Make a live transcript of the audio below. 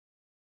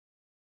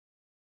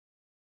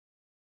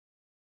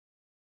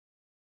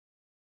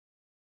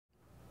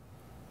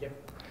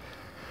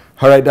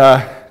All right,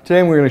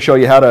 today we're going to show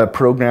you how to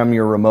program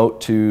your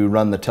remote to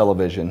run the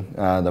television,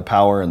 the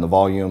power and the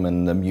volume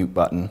and the mute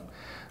button.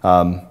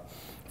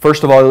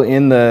 First of all,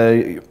 in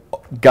the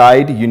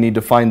guide, you need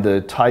to find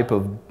the type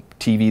of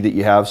TV that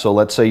you have. So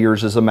let's say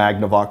yours is a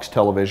Magnavox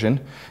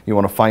television. You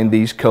want to find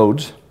these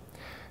codes.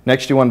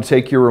 Next, you want to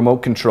take your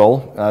remote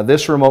control.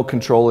 This remote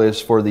control is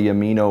for the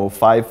Amino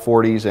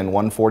 540s and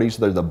 140s.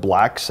 They're the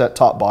black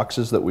set-top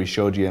boxes that we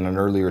showed you in an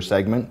earlier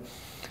segment.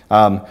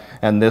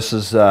 And this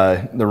is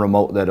the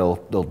remote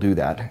that'll do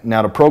that.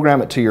 Now, to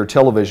program it to your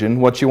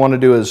television, what you want to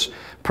do is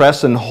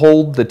press and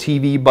hold the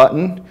TV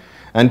button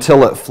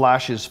until it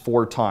flashes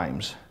 4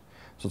 times.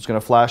 So it's going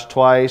to flash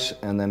twice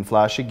and then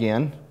flash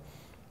again.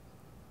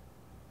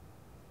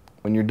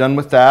 When you're done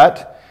with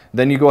that,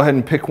 then you go ahead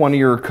and pick one of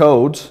your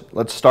codes.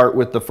 Let's start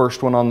with the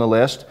first one on the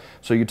list.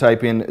 So you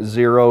type in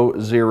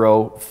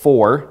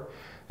 004.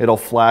 It'll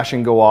flash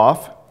and go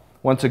off.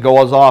 Once it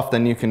goes off,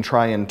 then you can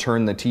try and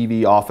turn the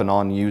TV off and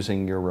on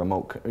using your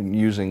remote,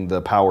 using the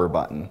power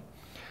button.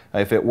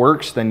 If it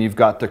works, then you've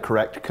got the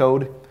correct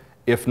code.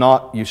 If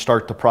not, you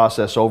start the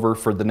process over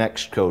for the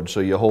next code. So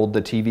you hold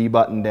the TV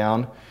button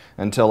down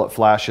until it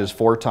flashes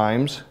 4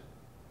 times.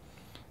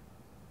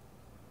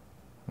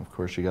 Of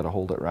course, you got to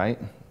hold it right.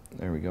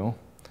 There we go.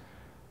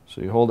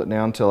 So you hold it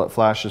down until it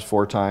flashes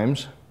 4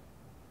 times.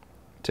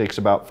 It takes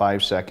about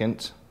 5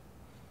 seconds.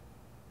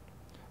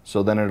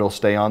 So then it'll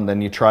stay on.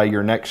 Then you try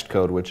your next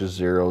code, which is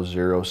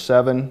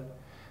 007.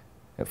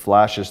 It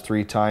flashes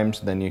 3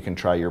 times. Then you can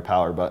try your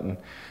power button.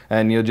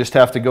 And you'll just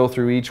have to go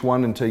through each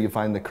one until you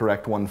find the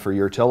correct one for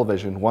your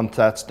television. Once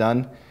that's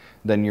done,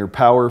 then your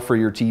power for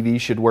your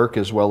TV should work,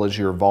 as well as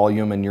your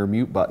volume and your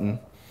mute button.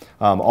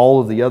 All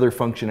of the other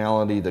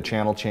functionality, the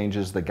channel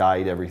changes, the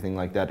guide, everything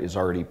like that is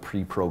already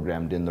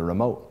pre-programmed in the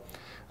remote.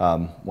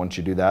 Once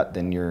you do that,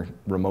 then your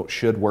remote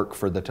should work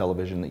for the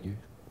television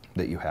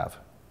that you have.